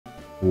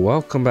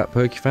Welcome back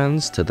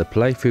Pokefans to the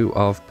playthrough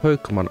of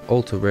Pokemon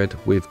AlteRed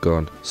with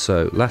Gun.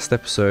 So last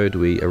episode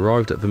we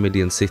arrived at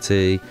Vermilion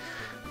City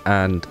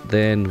and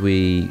then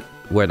we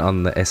went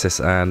on the SS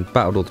and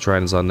battled all the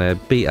trainers on there,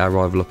 beat our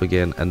rival up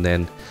again, and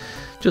then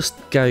just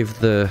gave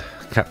the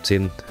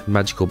captain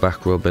magical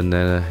back rub and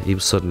then he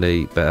was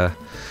suddenly better.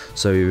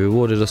 So he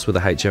rewarded us with a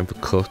HM for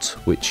cut,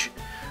 which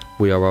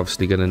we are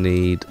obviously going to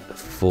need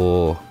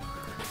for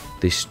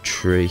this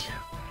tree.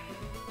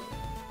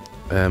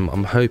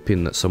 I'm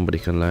hoping that somebody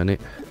can learn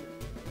it.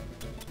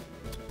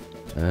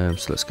 So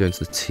let's go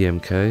into the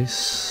TM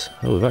case.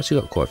 Oh, we've actually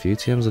got quite a few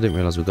TMs. I didn't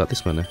realise we got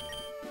this many.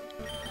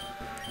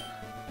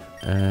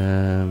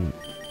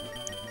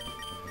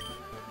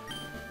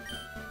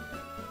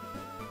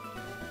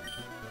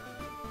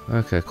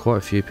 Okay, quite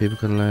a few people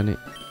can learn it.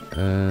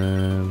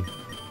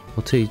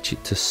 We'll teach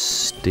it to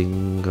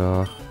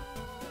Stinger.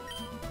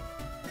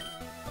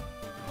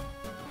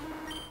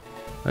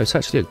 Oh, it's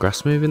actually a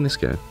grass move in this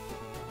game.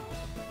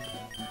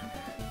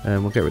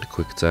 We'll get rid of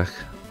quick attack.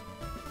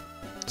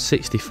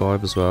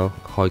 65 as well.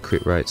 High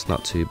crit rate's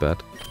not too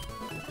bad.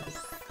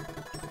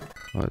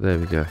 Right, there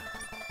we go.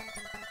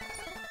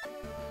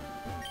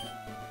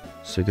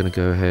 So we're going to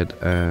go ahead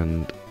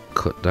and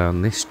cut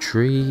down this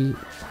tree.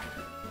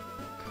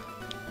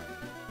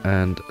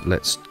 And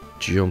let's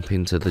jump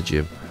into the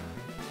gym.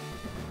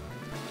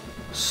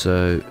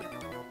 So,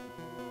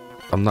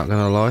 I'm not going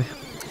to lie,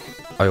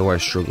 I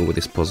always struggle with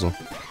this puzzle.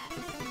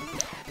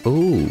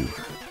 Ooh.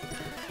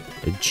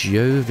 A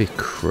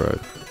Jovicro.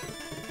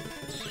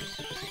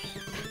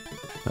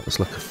 That was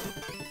like a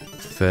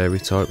fairy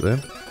type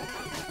then.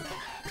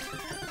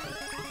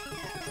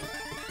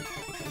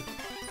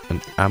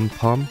 An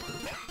Ampon.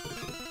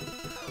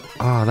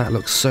 Ah, that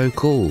looks so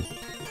cool.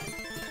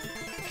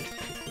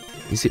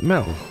 Is it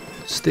metal?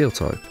 Steel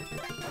type?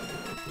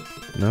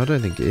 No, I don't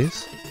think it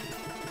is.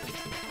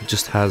 It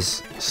just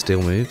has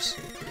steel moves.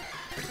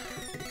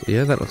 But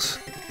yeah, that looks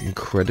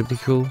incredibly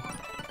cool.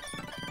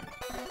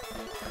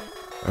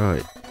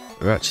 Alright,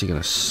 we're actually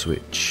going to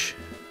switch.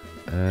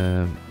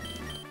 Yeah,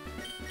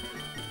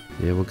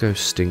 we'll go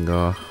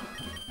Stinger.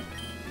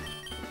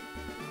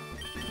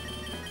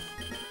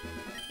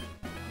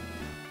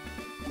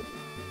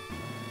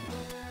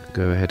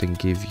 Go ahead and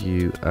give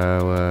you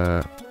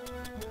our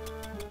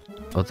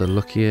other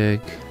lucky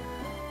egg.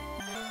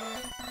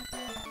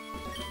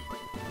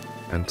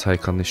 And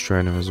take on this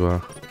trainer as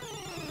well.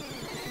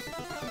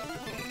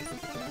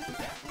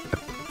 A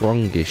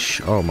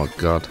Brongish, oh my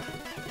god.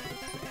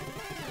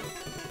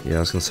 Yeah,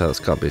 I was going to say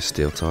that's got to be a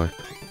steel type.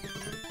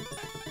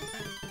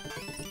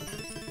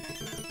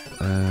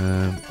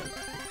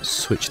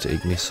 Switch to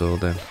Ignisaur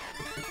then.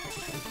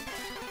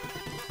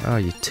 Oh,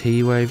 you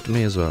T-waved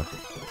me as well.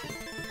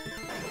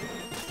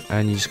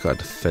 And you just got a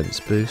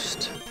defense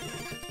boost.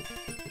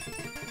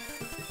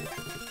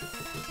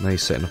 Now you're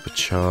setting up a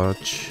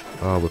charge.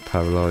 Oh, we're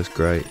paralysed,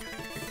 great.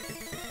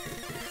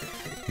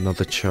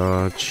 Another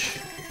charge.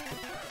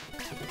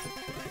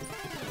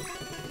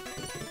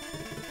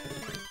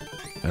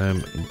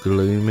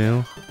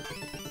 Gloomil.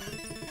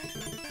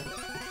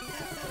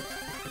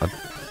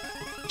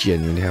 I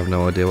genuinely have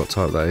no idea what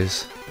type that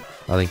is.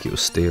 I think it was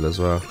steel as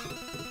well.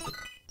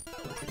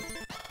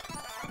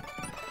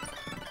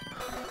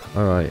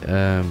 Alright,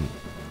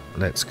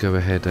 let's go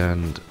ahead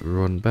and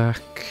run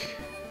back.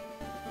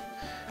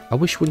 I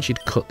wish once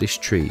you'd cut this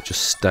tree, it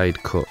just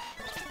stayed cut.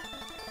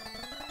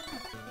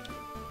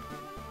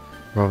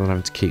 Rather than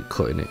having to keep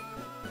cutting it.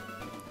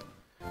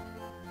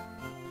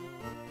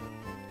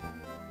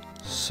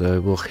 So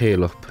we'll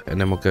heal up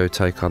and then we'll go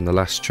take on the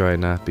last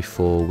trainer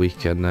before we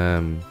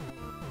can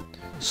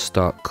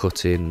start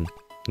cutting,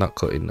 not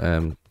cutting,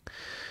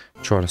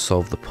 trying to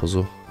solve the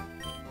puzzle.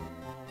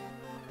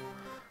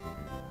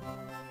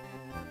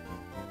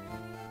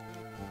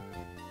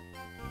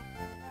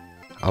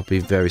 I'll be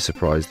very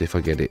surprised if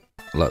I get it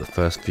like the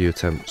first few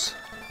attempts.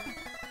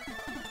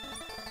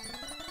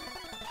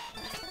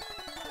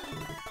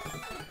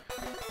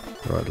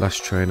 Right,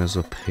 last trainer's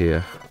up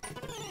here.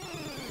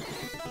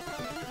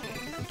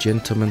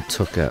 Gentleman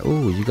Tucker.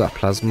 Oh, you got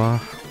Plasma.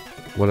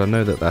 Well, I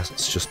know that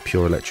that's just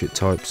pure electric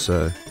type,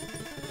 so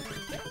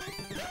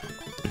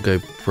go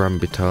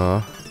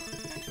Brambitar.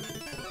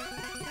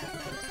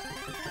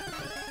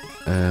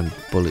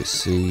 Bullet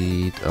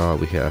Seed. Oh,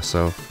 we hit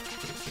ourselves.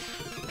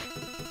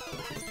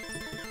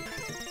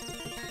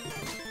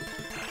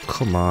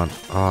 Come on.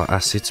 Oh,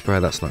 Acid Spray.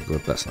 That's not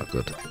good. That's not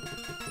good.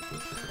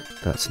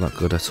 That's not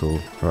good at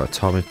all. Right,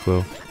 Atomic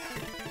Will.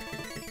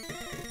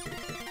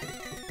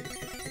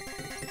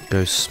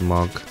 Go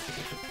Smog.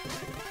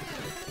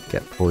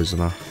 Get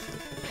poison off.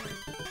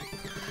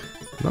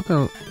 I'm not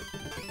gonna.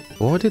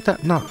 Why did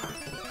that not?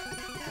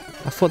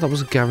 I thought that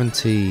was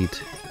guaranteed.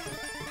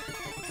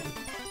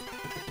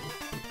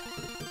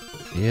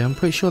 Yeah, I'm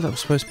pretty sure that was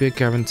supposed to be a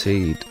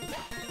guaranteed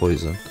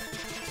poison.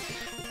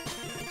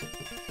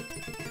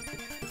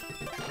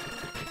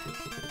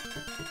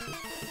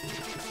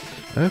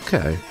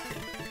 Okay.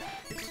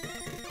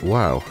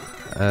 Wow.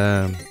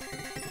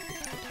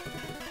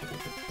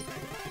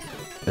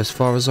 As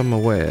far as I'm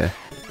aware,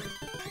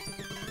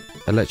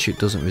 Electric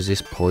doesn't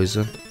resist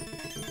poison.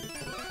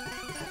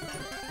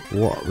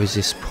 What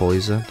resists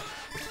poison?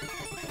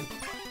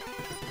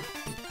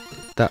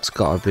 That's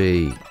gotta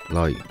be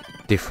like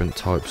different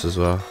types as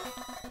well.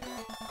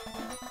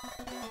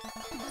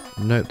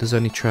 Nope, there's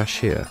only trash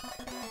here.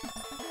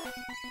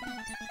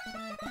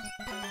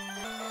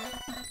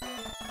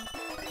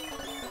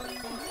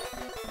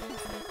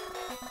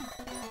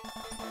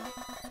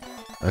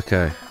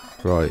 Okay,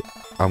 right.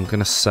 I'm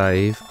gonna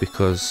save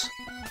because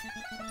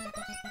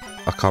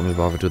I can't be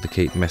bothered with the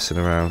keep messing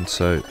around,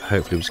 so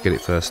hopefully we'll just get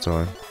it first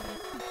time.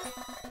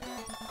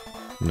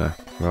 No,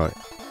 right.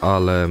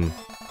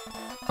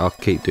 I'll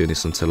keep doing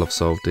this until I've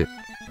solved it.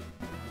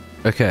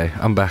 Okay,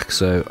 I'm back,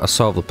 so I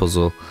solved the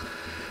puzzle.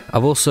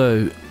 I've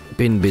also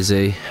been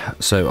busy,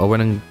 so I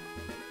went and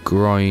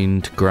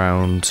ground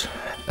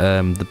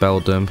the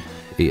Beldum.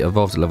 It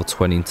evolved at level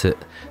 20 into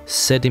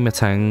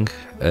Sedimatang.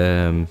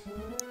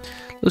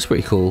 Looks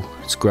pretty cool.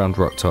 It's ground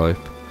rock type.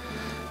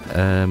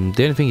 The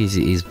only thing is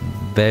it is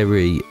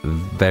very,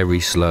 very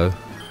slow.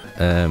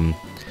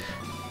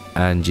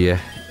 And yeah,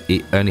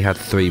 it only had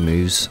 3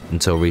 moves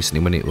until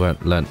recently when it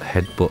learnt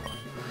Headbutt.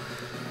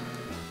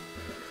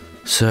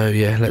 So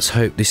yeah, let's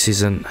hope this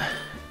isn't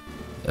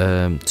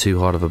too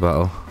hard of a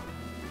battle.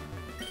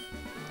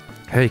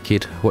 Hey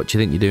kid, what do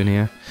you think you're doing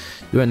here?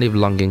 You won't live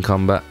long in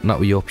combat, not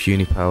with your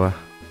puny power.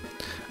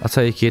 I'll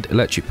tell you kid,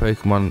 electric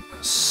Pokemon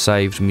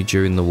saved me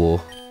during the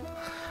war.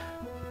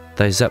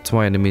 They zapped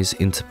my enemies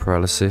into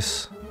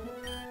paralysis.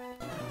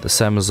 The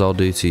same as I'll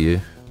do to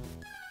you.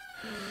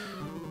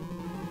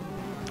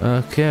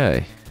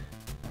 Okay.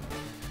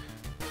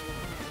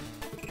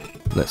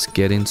 Let's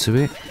get into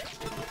it.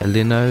 A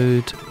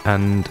Linode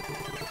and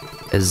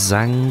a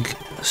Zang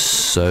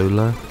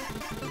Solo.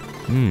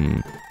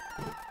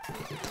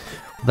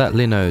 That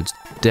Linode's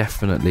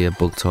definitely a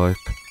bug type.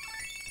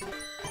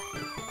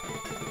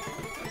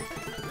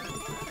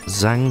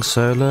 Zang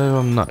Solo,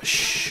 I'm not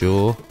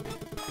sure.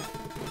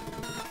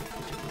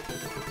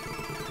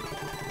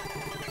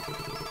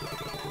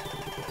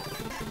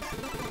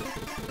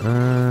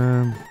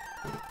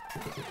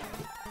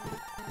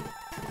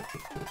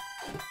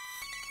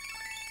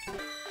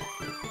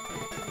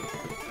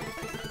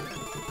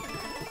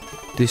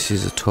 This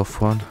is a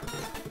tough one.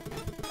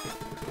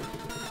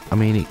 I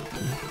mean,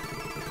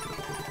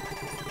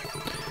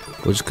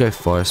 we'll just go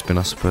Fire Spin,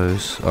 I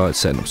suppose. Oh, it's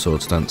setting up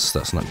Swords Dance.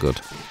 That's not good.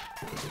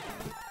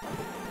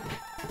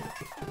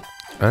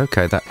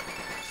 Okay, that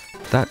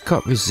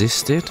got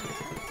resisted.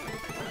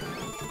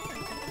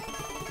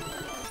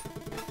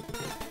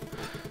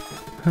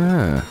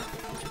 Huh.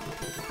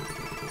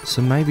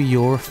 So maybe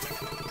you're a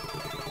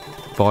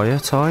fire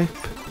type?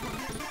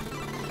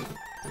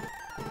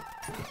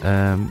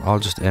 I'll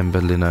just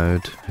Ember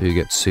Linode, who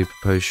gets Super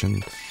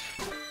Potioned.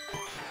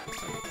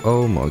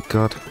 Oh my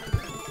god.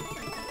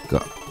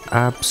 Got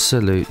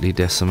absolutely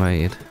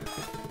decimated.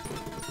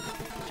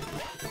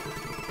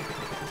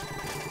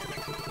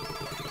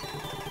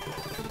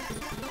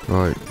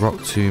 Right,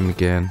 Rock Tomb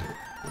again.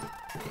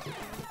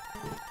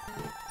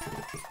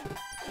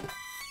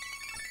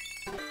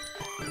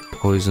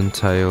 Poison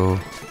Tail.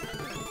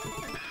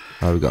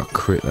 Oh, we got a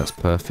crit, that's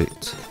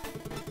perfect.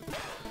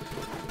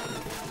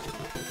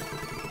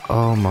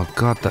 Oh my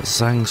god, that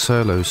Zang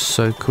Solo is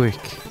so quick.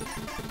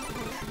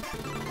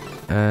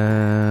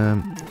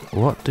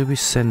 What do we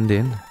send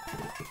in?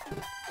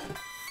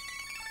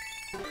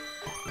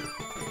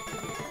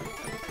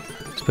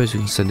 Suppose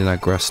we can send in our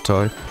grass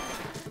type.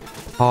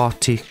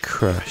 Party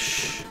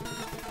Crush.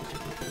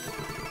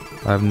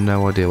 I have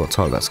no idea what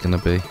type that's going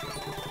to be.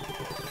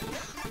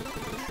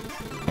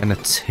 And a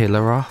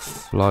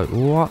Tillaroth? Like,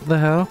 what the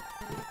hell?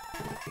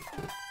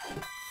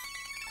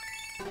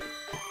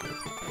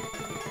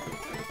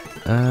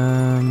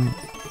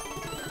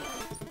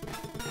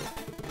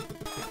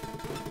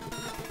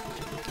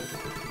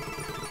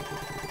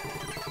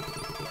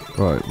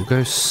 Right, we'll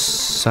go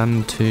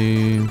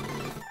Sandtomb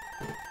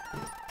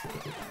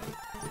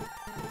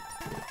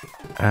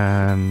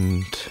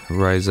and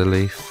Razor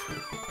Leaf.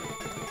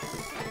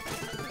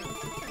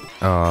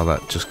 Oh,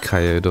 that just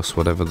KO'd us,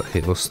 whatever that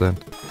hit us then.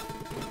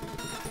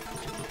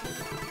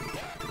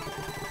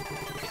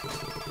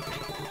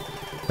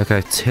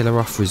 Okay,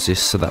 Tillaroth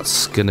resists, so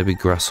that's gonna be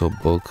grass or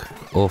bug.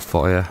 Or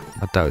fire.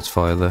 I doubt it's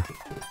fire though.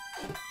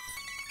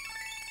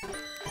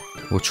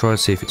 We'll try and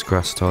see if it's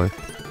grass type.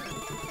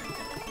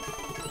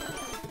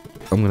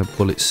 I'm gonna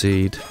Bullet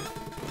Seed.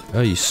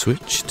 Oh, you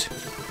switched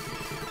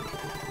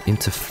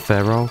into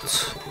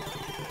Feralt.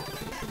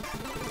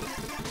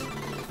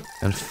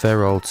 And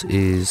Feralt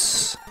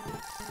is,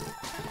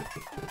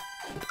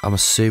 I'm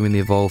assuming, the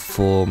evolved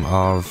form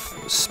of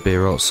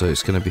Spearolt, so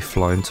it's gonna be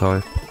flying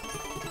type.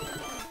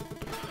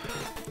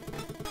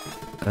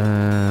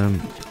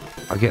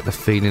 I get the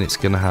feeling it's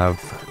gonna have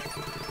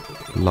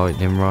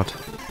Lightning Rod.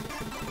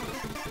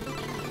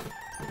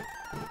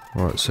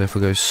 Right, so if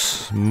we go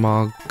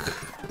Smog,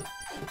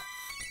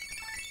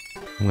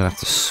 I'm gonna have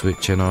to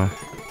switch, ain't I?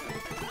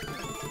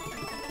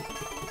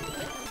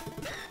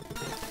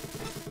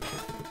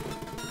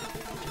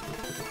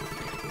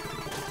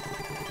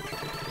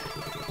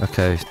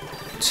 Okay,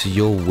 so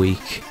you're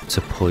weak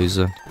to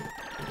poison.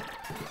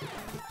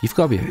 You've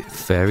got to be a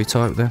fairy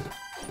type then.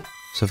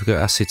 So if we go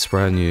acid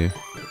spray on you.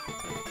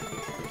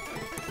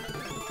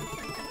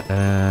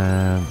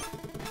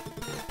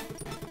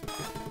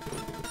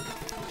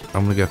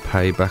 I'm gonna go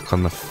payback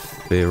on the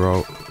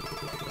Fearolt.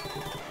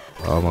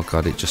 Oh my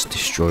god, it just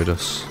destroyed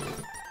us.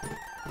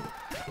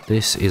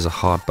 This is a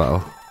hard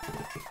battle.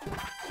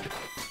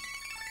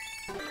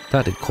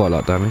 That did quite a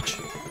lot of damage.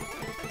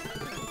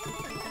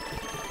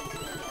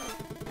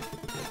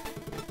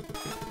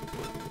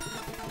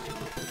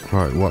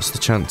 Right, what's the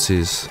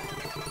chances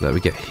that we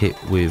get hit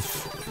with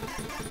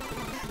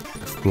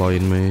a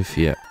flying move?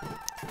 Yeah.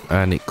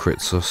 And it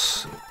crits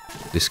us.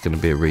 This is going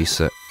to be a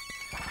reset.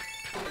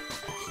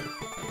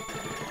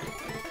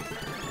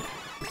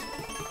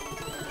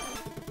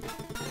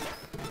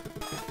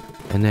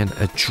 And then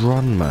a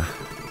Dronma.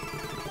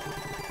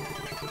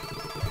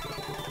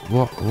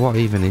 What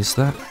even is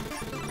that?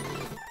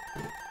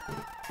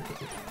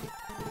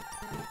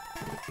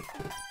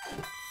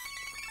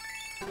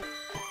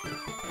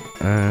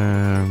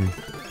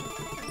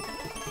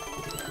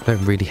 I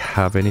don't really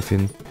have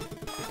anything.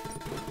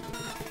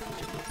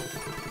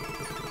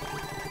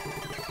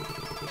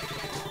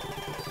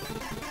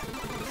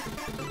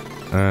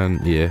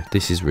 And yeah,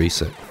 this is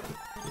reset.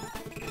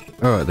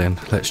 Alright then,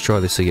 let's try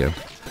this again.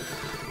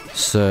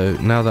 So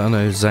now that I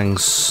know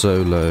Zang's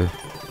solo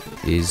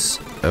is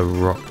a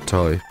rock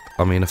type,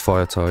 I mean a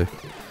fire type,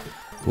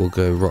 we'll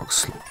go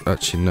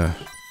actually no.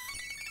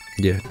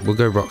 Yeah, we'll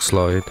go rock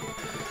slide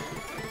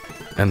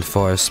and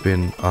fire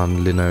spin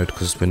on Linode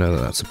because we know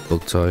that that's a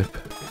bug type.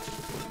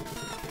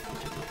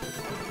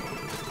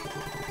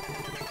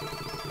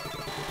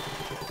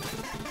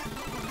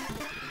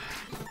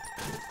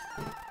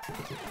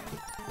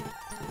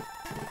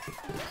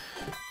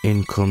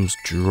 In comes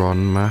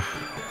Dronma.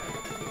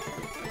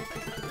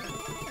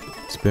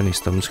 To be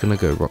honest, I'm just going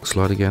to go Rock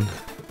Slide again.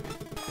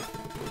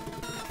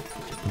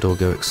 And I'll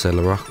go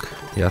Accelerock.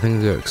 Yeah, I think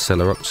I'll go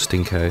Accelerock just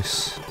in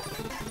case.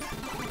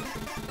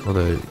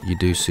 Although, you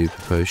do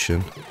Super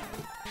Potion.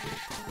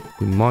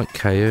 We might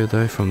KO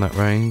though from that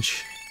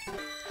range.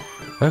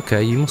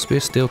 Okay, you must be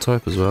a Steel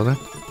type as well then.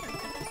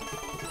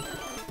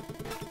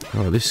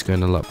 Oh, this is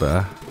going a lot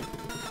better.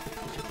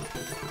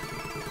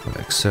 Right,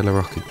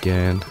 Accelerock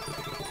again.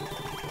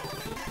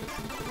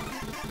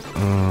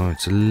 Oh,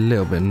 it's a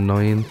little bit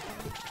annoying.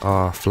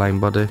 Ah, oh, Flame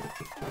Body.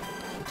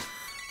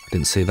 I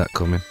didn't see that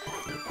coming.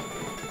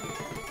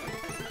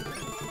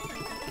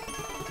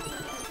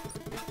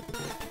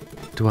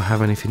 Do I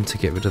have anything to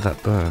get rid of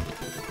that burn?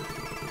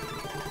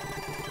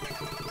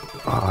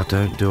 Oh, I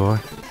don't, do I?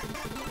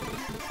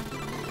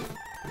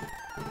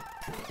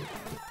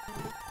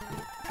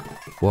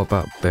 What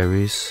about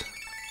berries?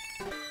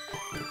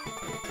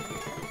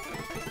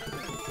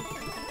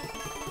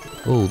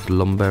 Oh, the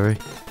Lumberry.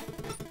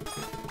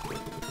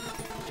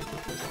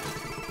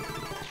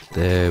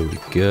 There we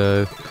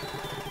go.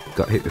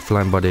 Got hit with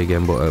Flame Body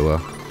again, but oh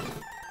well.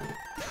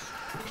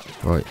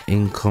 Right,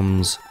 in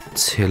comes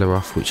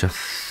Tillaroth, which I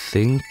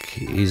think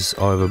is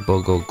either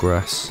bug or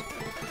grass.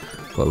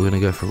 But we're going to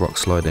go for Rock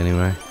Slide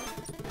anyway.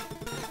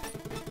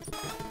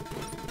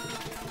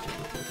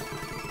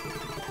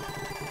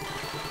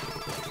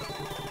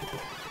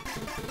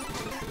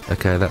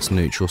 Okay, that's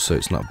neutral, so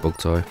it's not bug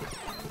type.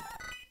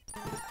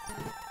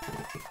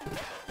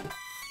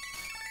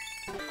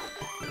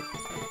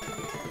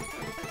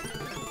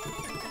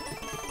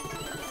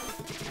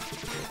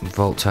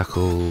 Volt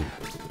Tackle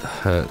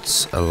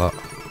hurts a lot.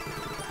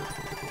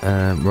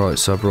 Right,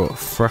 so I brought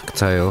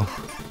Fractail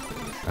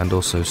and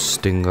also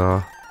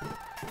Stingar.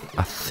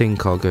 I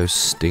think I'll go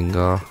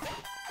Stingar.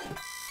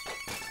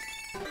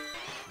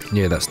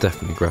 Yeah, that's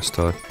definitely grass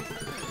type.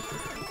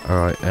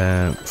 Alright,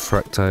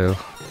 Fractail.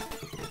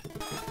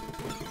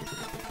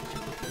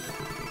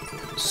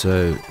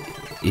 So,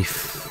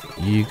 if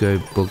you go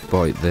Bug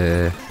Bite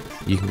there,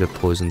 you can go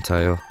Poison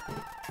Tail.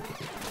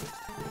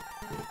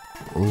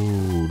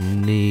 Ooh,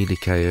 nearly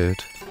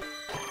KO'd.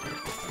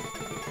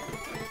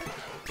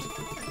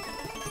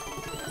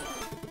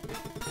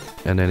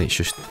 And then it's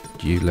just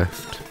you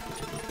left.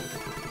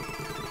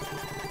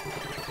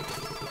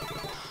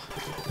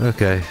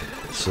 Okay,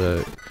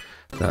 so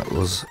that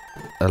was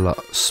a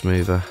lot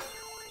smoother.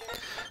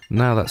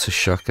 Now that's a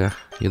shocker.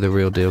 You're the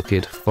real deal,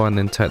 kid. Fine,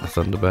 then take the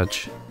Thunder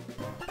Badge.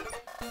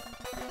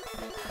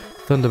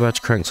 Thunder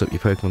Badge cranks up your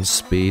Pokemon's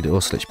speed,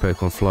 also lets your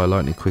Pokemon fly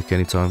lightning quick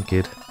anytime,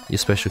 kid. Your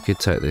special kid,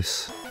 take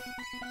this.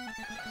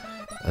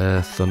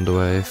 Thunder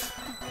Wave.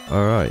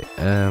 Alright,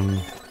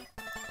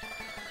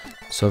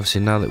 so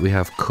obviously now that we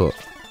have Cut,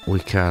 we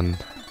can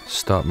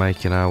start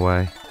making our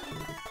way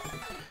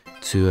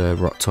to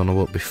Rock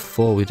Tunnel. But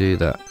before we do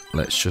that,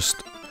 let's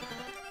just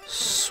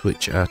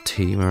switch our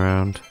team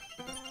around.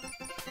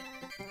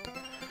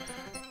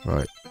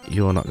 Right,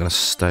 you're not going to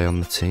stay on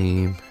the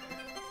team.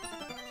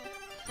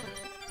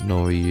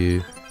 Nor are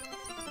you.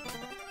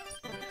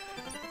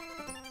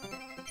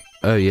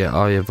 Oh yeah,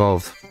 I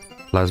evolved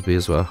Plasby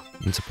as well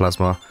into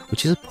Plasma,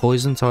 which is a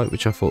poison type,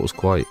 which I thought was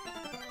quite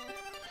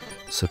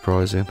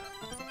surprising.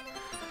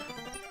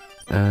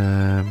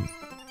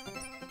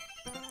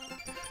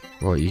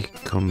 Right, you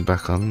come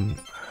back on.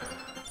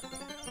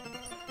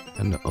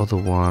 And the other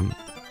one,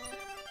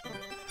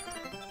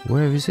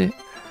 where is it?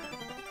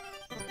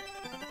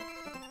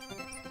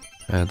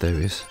 Ah, there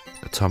it is.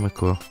 Atomic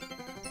Core.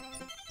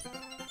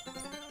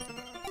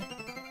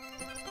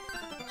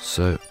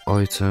 So,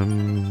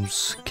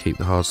 items, keep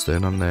the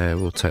hardstone on there,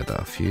 we'll take that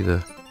off you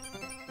there.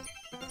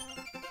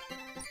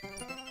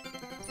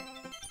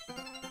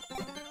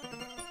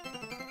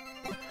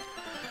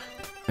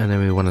 And then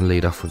we want to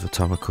lead off with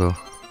Atomic Core.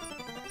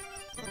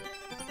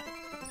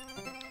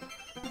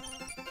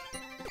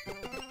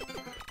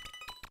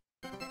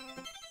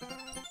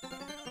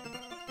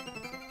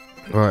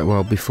 Right,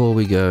 well, before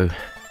we go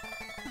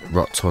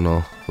Rot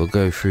Tunnel, we'll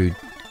go through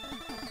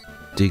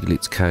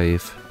Diglett's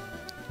Cave,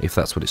 if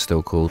that's what it's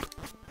still called.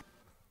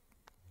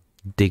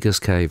 Digger's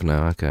Cave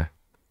now, okay.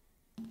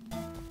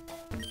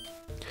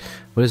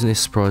 Well, isn't this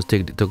a surprise?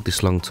 Diglett dug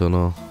this long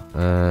tunnel.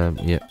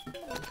 Yeah.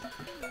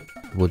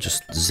 We'll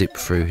just zip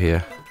through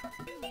here.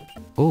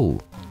 Oh,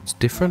 it's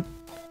different.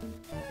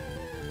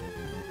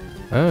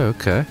 Oh,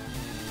 okay.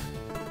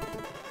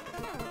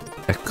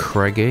 A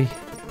Craggy.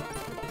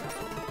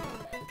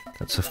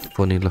 That's a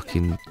funny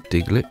looking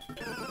Diglett.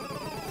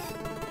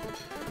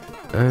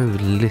 Oh,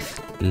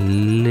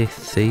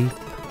 Lithy.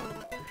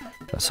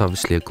 That's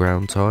obviously a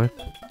ground type.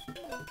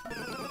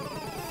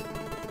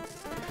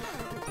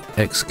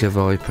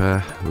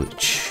 Excavaviper,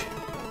 which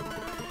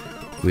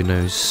we know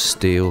is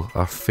steel.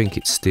 I think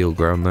it's steel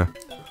ground there.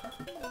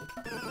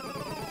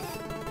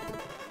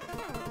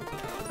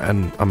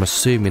 And I'm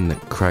assuming that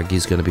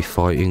Craggy's going to be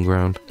fighting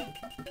ground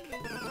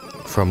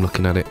from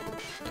looking at it.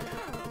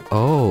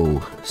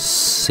 Oh,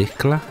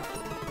 Sickler?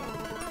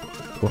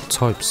 What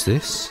type's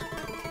this?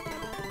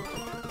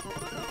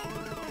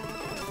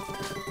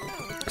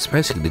 It's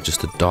basically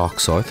just a dark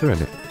scyther,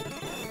 isn't it?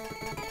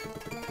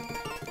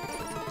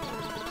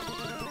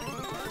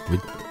 We're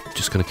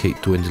just going to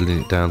keep dwindling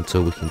it down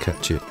until we can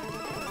catch it.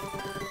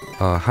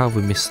 Ah, how have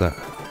we missed that?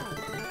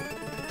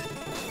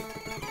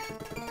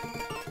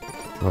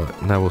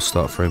 Right, now we'll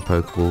start throwing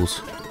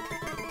Pokeballs.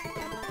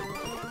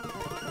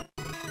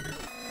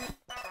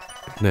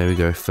 There we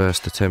go,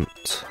 first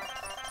attempt.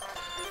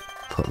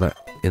 Put that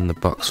in the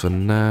box for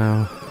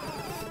now.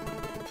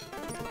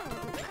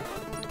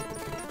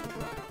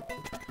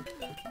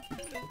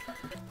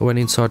 I went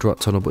inside Rot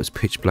Tunnel, but it's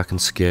pitch black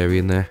and scary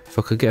in there. If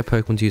I could get a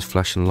Pokemon to use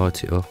flash and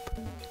light it up.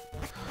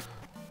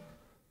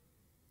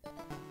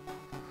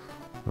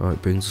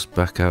 Right, brings us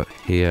back out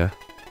here.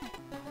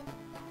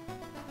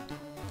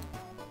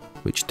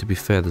 Which, to be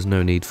fair, there's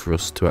no need for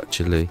us to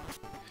actually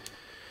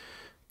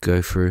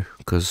go through,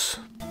 because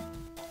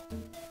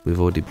we've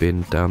already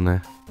been down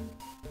there.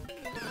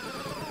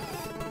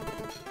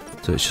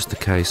 So it's just a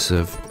case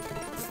of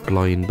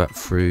flying back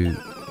through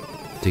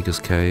Digger's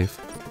Cave.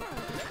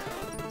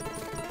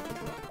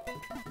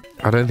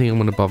 I don't think I'm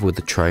going to bother with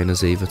the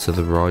trainers either to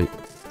the right.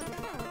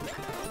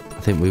 I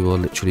think we will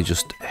literally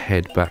just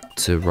head back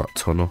to Rot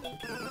Tunnel.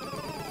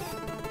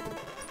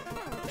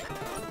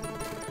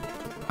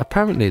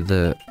 Apparently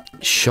the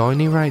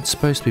shiny rate's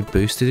supposed to be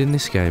boosted in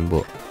this game,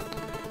 but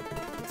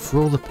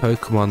for all the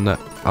Pokemon that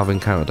I've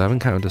encountered, I haven't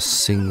encountered a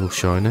single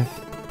shiny.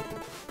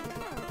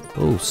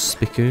 Oh,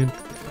 Spikoon.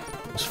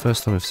 It's the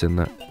first time I've seen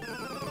that.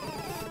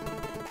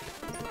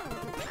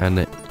 And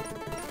it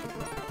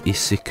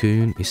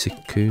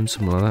Isikoon,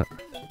 something like that.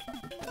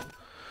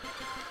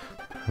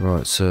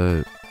 Right,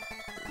 so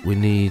we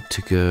need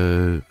to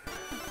go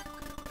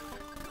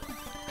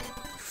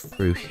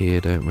through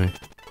here, don't we?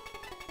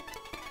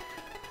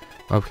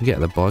 Oh, we can get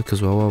the bike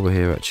as well while we're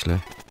here,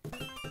 actually.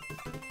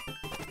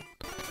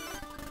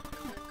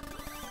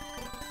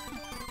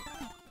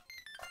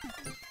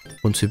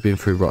 Once we've been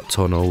through Rot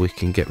Tunnel, we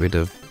can get rid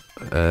of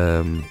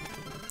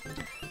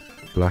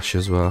Flash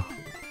as well.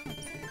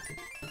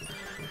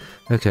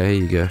 Okay,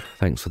 here you go.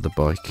 Thanks for the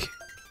bike.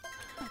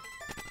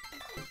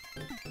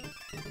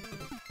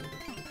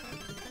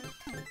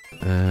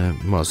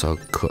 Might as well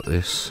cut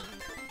this.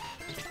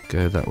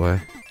 Go that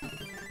way.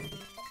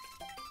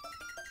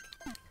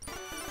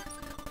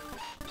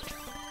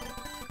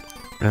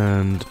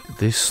 And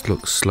this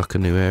looks like a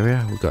new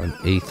area. We've got an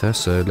ether,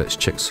 so let's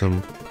check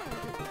some.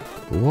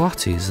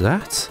 What is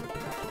that?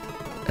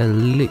 A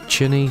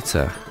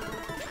Lichenita.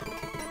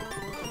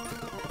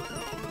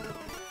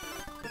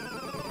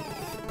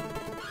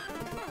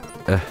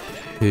 A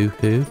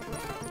hoo-hoo.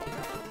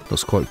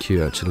 That's quite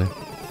cute, actually.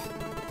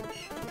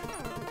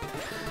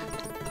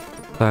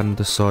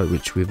 Bandicite,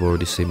 which we've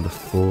already seen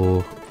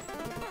before.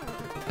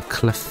 A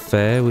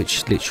Clefairy,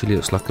 which literally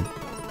looks like a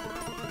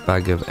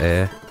bag of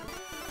air.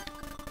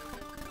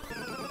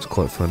 It's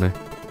quite funny.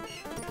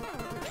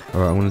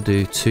 Alright, I'm going to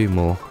do 2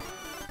 more.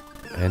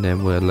 And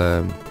then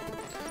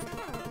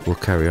we'll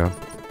carry on.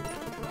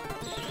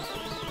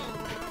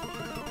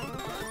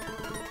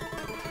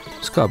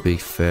 It's got to be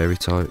fairy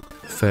type.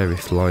 Fairy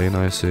flying,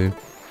 I assume.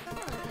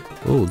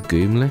 Oh,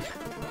 Goomly.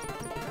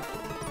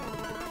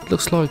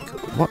 Looks like,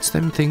 what's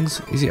them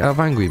things? Is it out of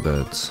Angry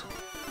Birds?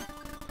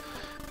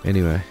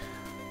 Anyway.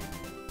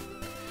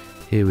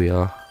 Here we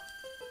are.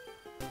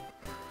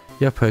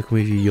 Yeah, Pokemon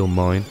with you, you're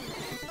mine.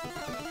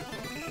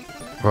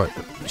 Right,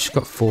 she's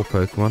got 4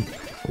 Pokemon.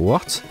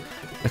 What?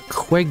 A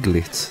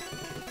Queglet,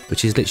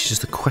 which is literally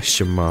just a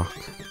question mark.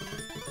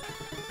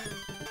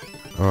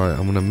 Alright,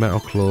 I'm gonna Metal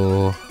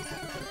Claw.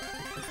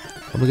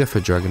 I'm gonna go for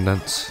a Dragon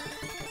Dance.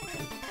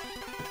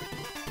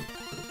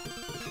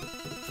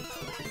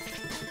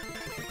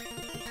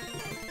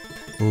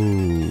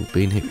 Ooh,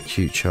 being hit with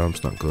Cute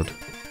Charm's not good.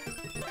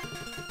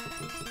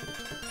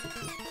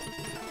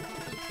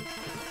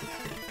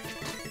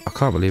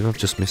 I can't believe I've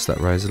just missed that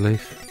Razor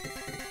Leaf.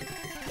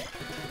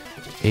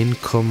 In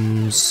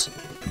comes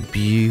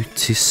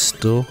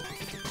Beautistore.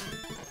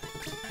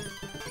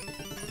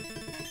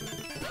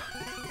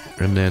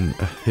 And then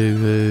a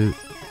Hoo-Hoo.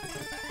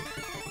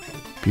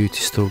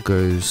 Beautistore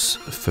goes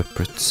for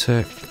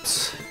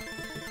Protect.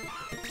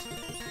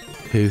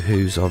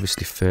 Hoo-Hoo's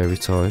obviously Fairy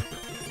type.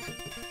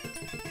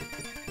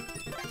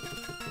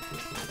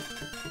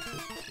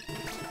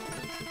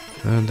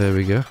 And there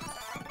we go.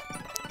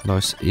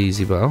 Nice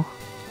easy battle.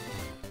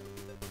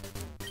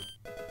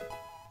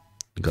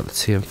 Got the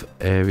TM for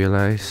Aerial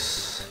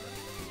Ace.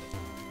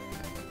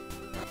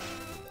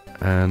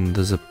 And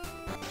there's a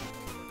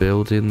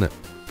building that...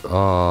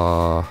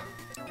 Ah,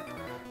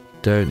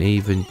 don't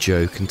even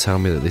joke and tell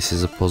me that this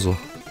is a puzzle.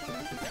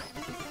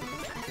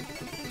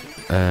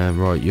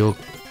 Right, you're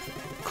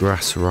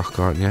Grass Rock,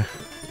 aren't you?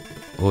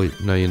 Or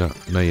no, you're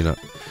not. No, you're not.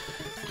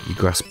 You're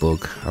Grass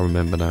Bug. I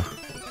remember now.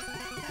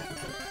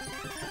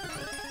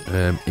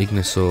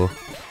 Ignisaur.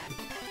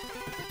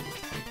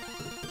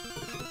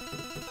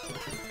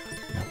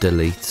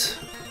 Delete.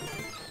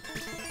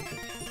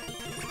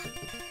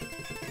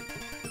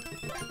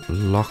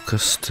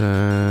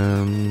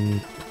 Locuston.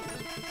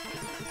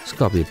 It's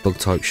gotta be a bug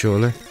type,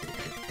 surely.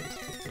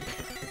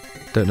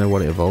 Don't know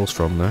what it evolves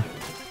from though.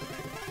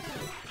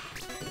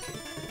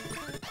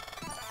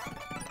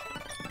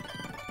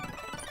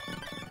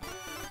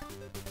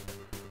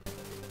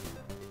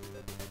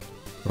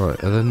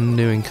 Right, are there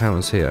new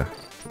encounters here?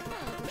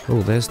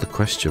 Oh, there's the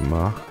question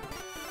mark.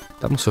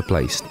 That must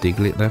replace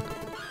Diglett then.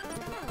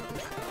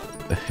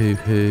 A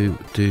Hoo-Hoo,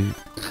 do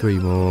 3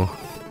 more.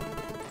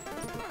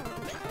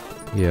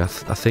 Yeah,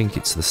 I think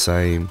it's the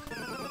same.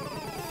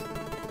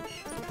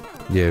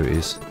 Yeah, it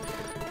is.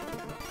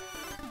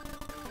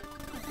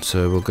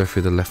 So we'll go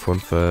through the left one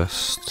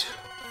first.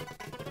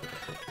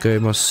 Go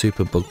my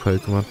super bug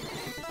Pokemon.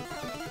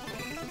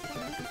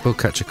 Bug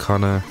Catcher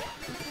Connor.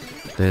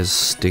 There's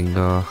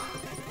Stingar.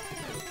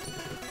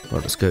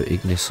 Right, let's go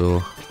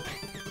Ignisaur.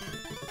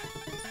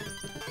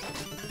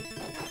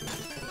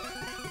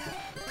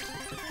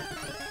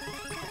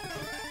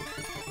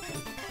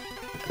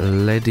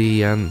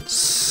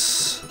 Lediance.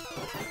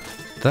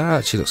 That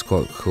actually looks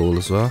quite cool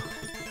as well.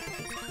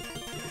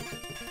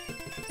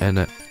 And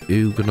a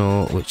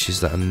Ugonaut, which is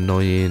that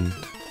annoying,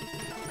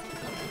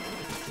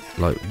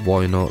 like,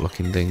 why not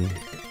looking thing.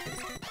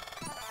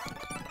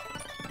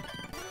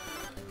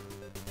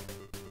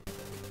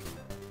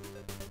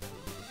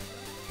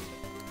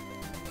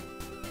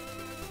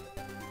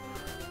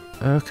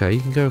 Okay,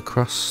 you can go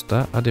across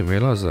that. I didn't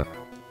realise that.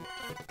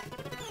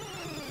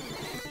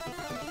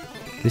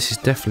 This is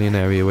definitely an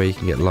area where you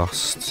can get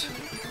lost.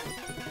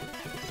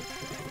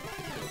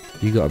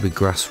 You gotta be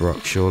Grass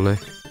Rock, surely.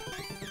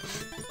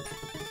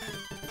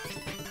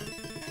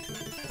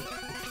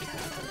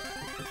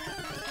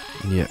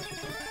 Yeah.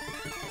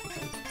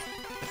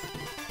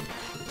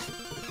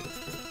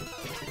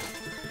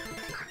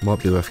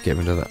 Might be worth getting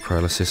rid of that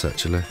paralysis,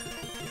 actually.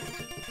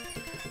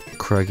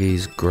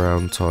 Craggy's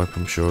ground type,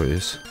 I'm sure it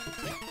is.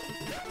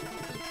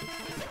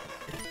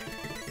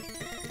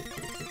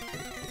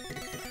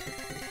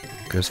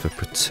 Goes for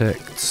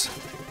Protect.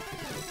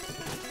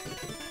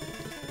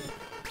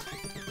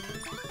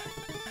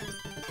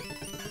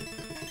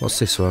 What's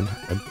this one?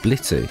 A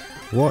Blitty.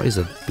 What is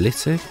a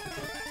Blitty?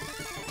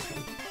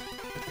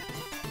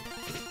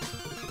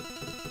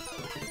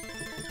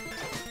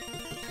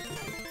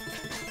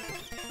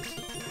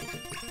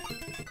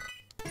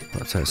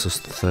 That takes us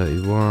to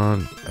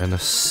 31. And a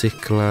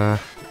Sickler,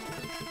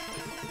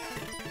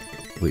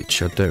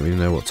 which I don't really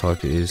know what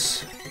type it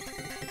is.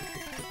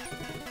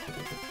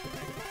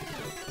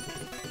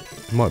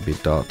 It might be a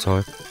Dark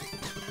type.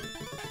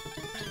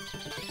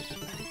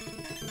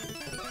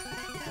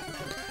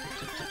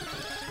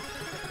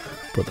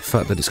 But the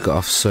fact that it's got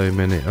off so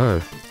many...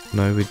 Oh,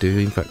 no, we do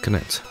in fact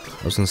connect.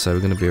 I was going to say we're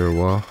going to be here a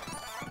while.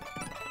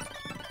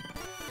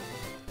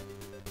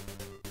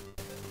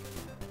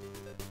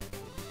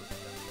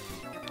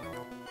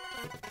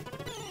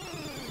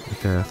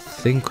 Okay, I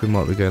think we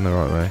might be going the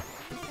right way.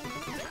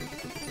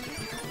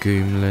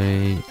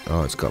 Goomley.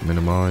 Oh, it's got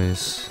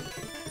Minimise.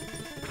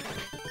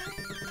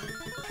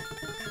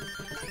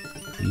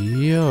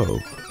 Yo.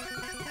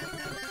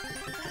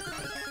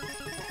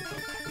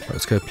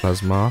 Let's go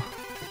Plasma.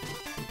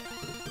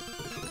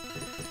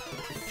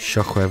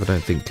 Shockwave I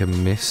don't think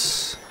can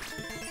miss.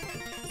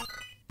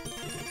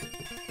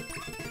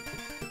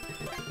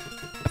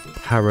 A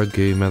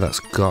Paraguma, that's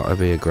gotta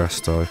be a grass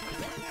type.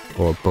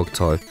 Or a bug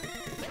type.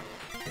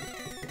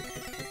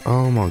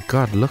 Oh my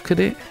god, look at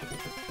it.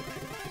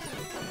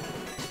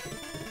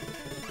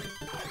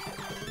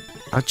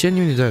 I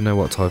genuinely don't know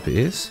what type it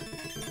is.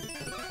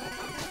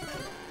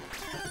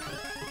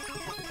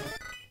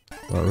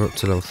 Right, we're up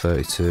to level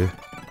 32.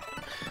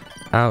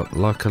 Out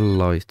like a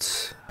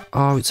light.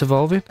 Oh, it's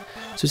evolving.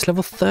 So it's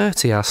level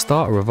 30 our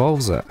starter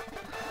evolves at.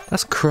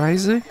 That's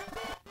crazy.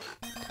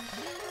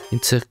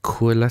 Into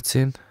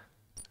Quillatin.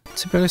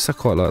 To be honest, I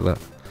quite like that.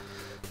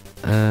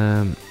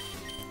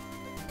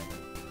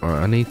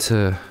 Alright, I need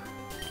to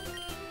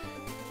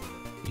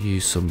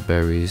use some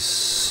berries.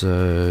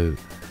 So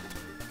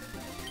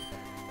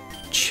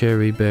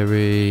cherry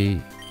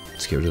berry.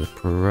 Let's get rid of the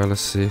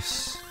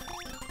paralysis.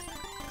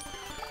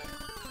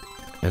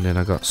 And then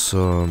I got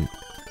some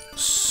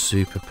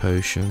super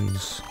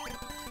potions.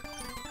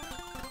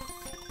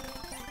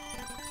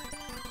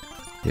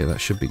 Yeah,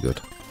 that should be good.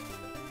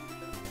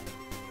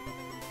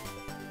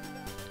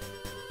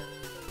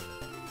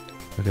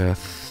 Okay, I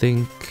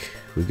think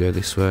we go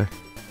this way.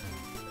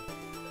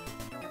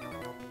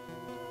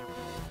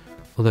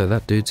 Although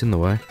that dude's in the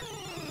way.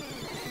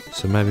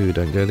 So maybe we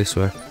don't go this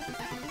way.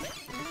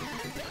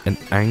 An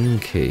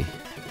Anki.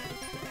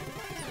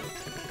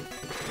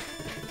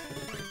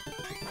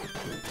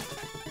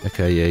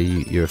 Okay, yeah,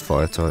 you're a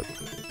fire type.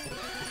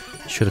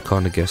 Should have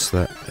kind of guessed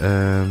that.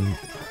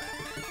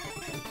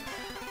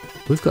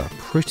 We've got a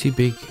pretty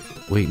big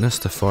weakness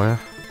to fire.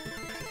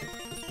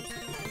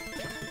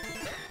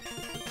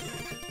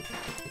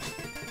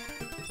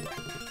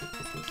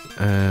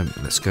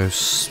 Let's go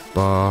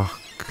Spark.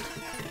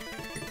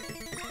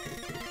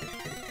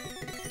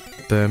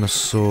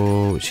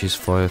 Venusaur, which is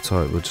fire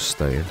type, we'll just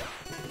stay in.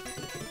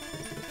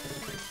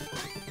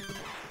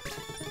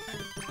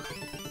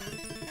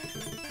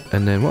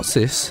 And then what's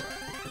this?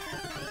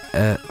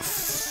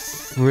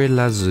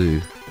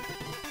 Frillazu,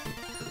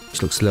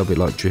 which looks a little bit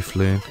like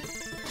Drifloon.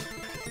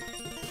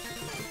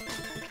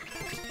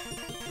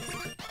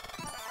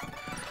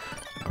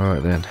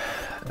 Alright then.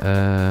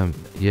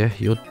 Yeah,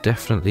 you're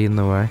definitely in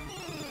the way.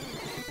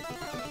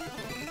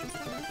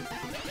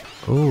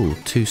 Oh,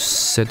 2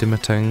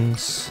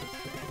 Sedimatangs.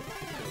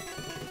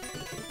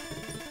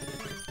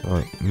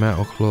 Right,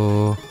 Metal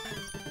Claw.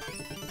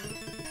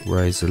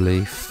 Razor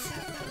Leaf.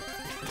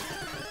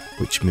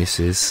 Which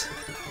misses.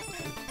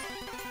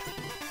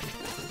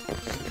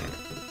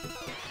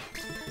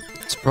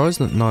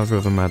 Surprising that neither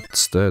of them had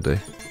Sturdy.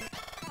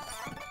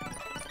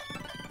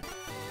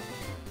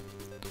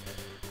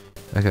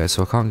 Okay,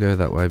 so I can't go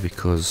that way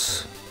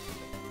because...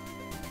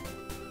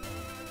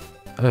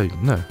 Oh,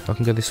 no, I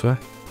can go this way.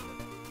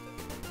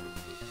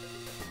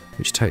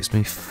 Which takes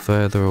me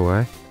further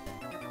away.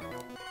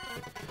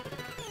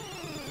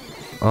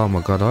 Oh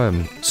my god, I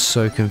am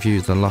so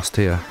confused and lost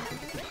here.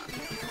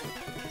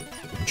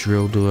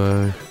 Drill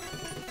Duo.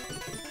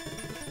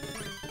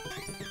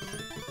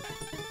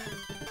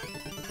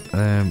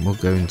 We'll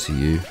go into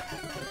you.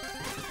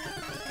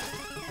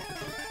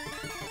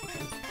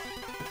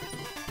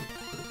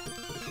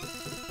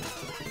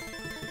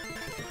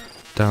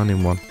 Down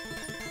in one.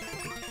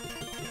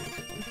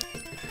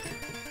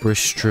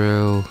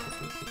 Bristol.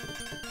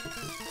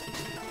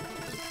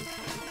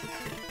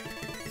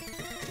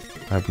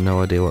 I have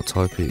no idea what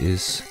type it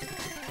is.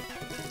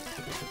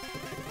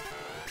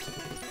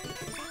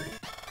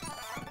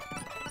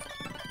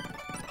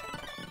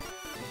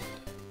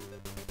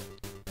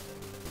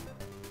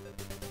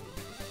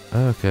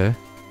 Okay.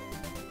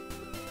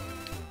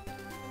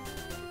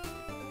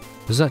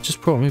 Has that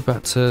just brought me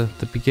back to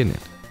the beginning?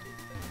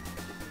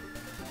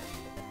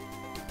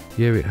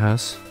 Yeah, it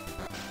has.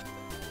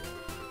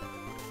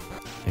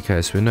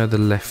 Okay, so we know the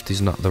left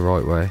is not the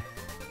right way.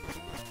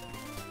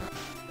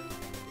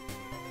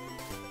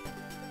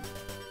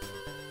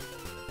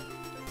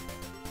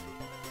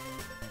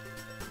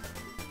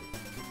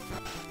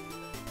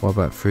 What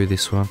about through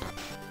this one?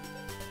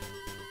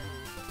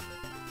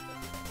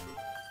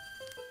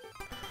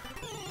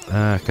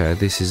 Okay,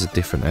 this is a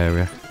different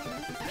area.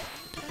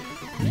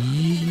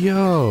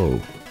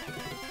 Yo!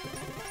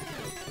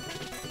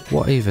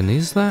 What even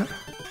is that?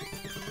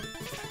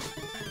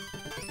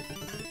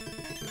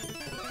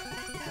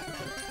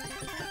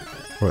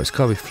 Right, it's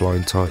gotta be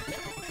flying type.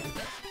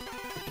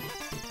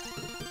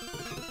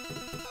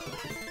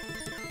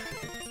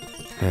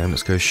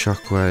 Let's go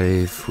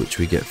Shockwave, which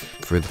we get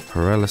through the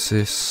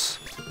paralysis.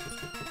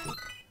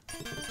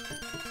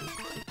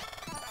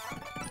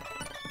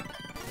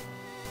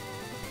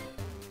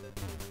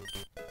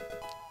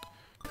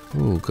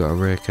 Ooh, got a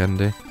rare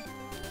candy.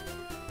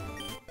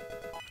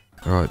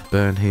 Alright,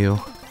 burn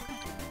heal.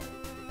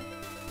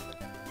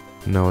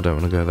 No, I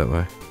don't want to go that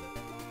way.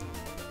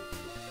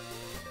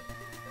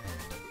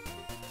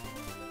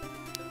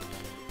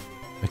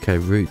 Okay,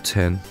 Route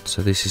 10.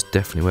 So this is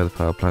definitely where the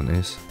power plant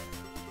is.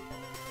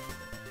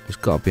 There's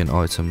got to be an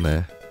item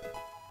there.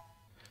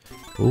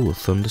 Ooh, a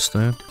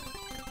Thunderstone.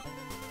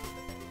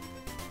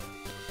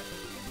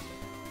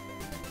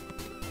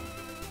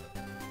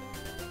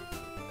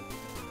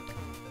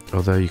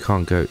 Although you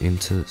can't go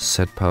into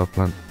said power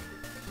plant.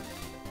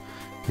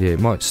 Yeah, it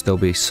might still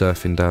be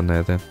surfing down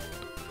there then.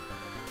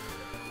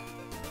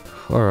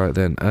 Alright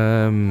then,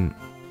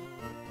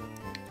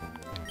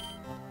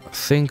 I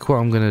think what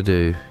I'm gonna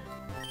do,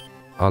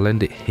 I'll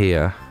end it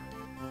here,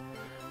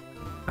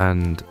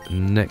 and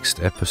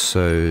next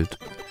episode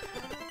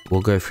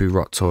we'll go through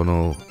Rock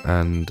Tunnel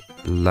and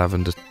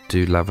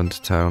do Lavender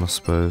Town, I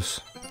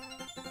suppose,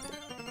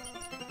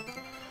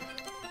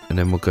 and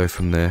then we'll go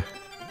from there,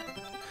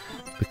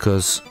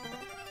 because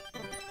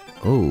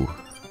on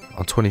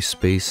 20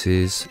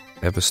 species,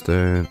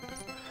 Everstone.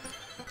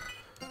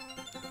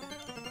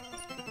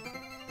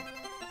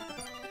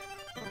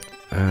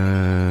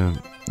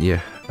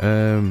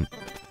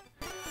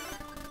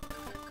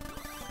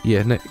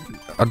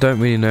 I don't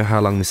really know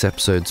how long this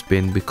episode's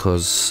been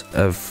because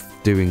of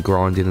doing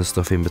grinding and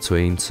stuff in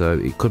between, so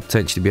it could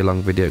potentially be a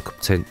long video, it could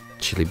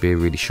potentially be a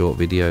really short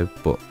video,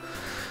 but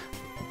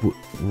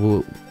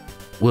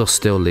we'll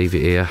still leave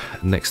it here.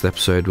 Next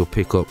episode we'll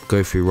pick up,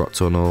 go through Rock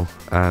Tunnel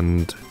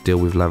and deal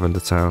with Lavender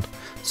Town.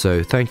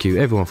 So thank you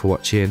everyone for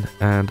watching,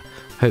 and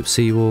hope to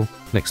see you all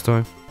next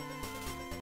time.